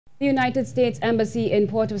The United States Embassy in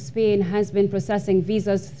Port of Spain has been processing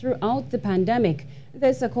visas throughout the pandemic.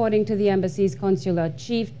 This according to the embassy's Consular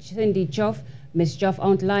Chief, Diouf. Ms. Diouf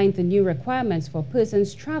outlined the new requirements for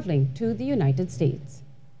persons traveling to the United States.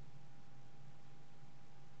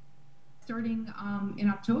 Starting in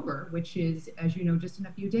October, which is, as you know, just in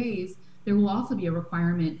a few days, there will also be a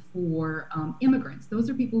requirement for immigrants.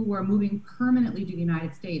 Those are people who are moving permanently to the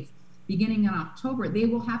United States. Beginning in October, they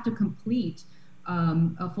will have to complete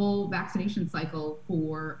a full vaccination cycle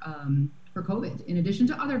for COVID, in addition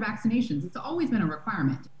to other vaccinations. It's always been a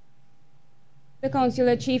requirement. The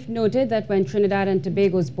Consular Chief noted that when Trinidad and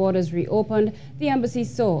Tobago's borders reopened, the embassy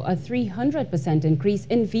saw a 300% increase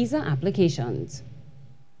in visa applications.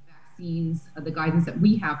 Vaccines, the guidance that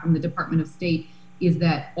we have from the Department of State is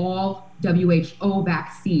that all WHO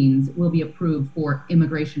vaccines will be approved for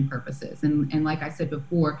immigration purposes. And like I said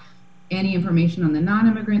before, any information on the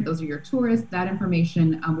non-immigrant, those are your tourists, that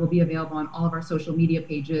information will be available on all of our social media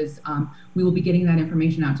pages. We will be getting that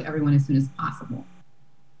information out to everyone as soon as possible.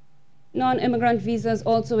 Non-immigrant visas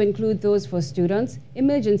also include those for students,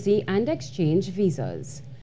 emergency and exchange visas.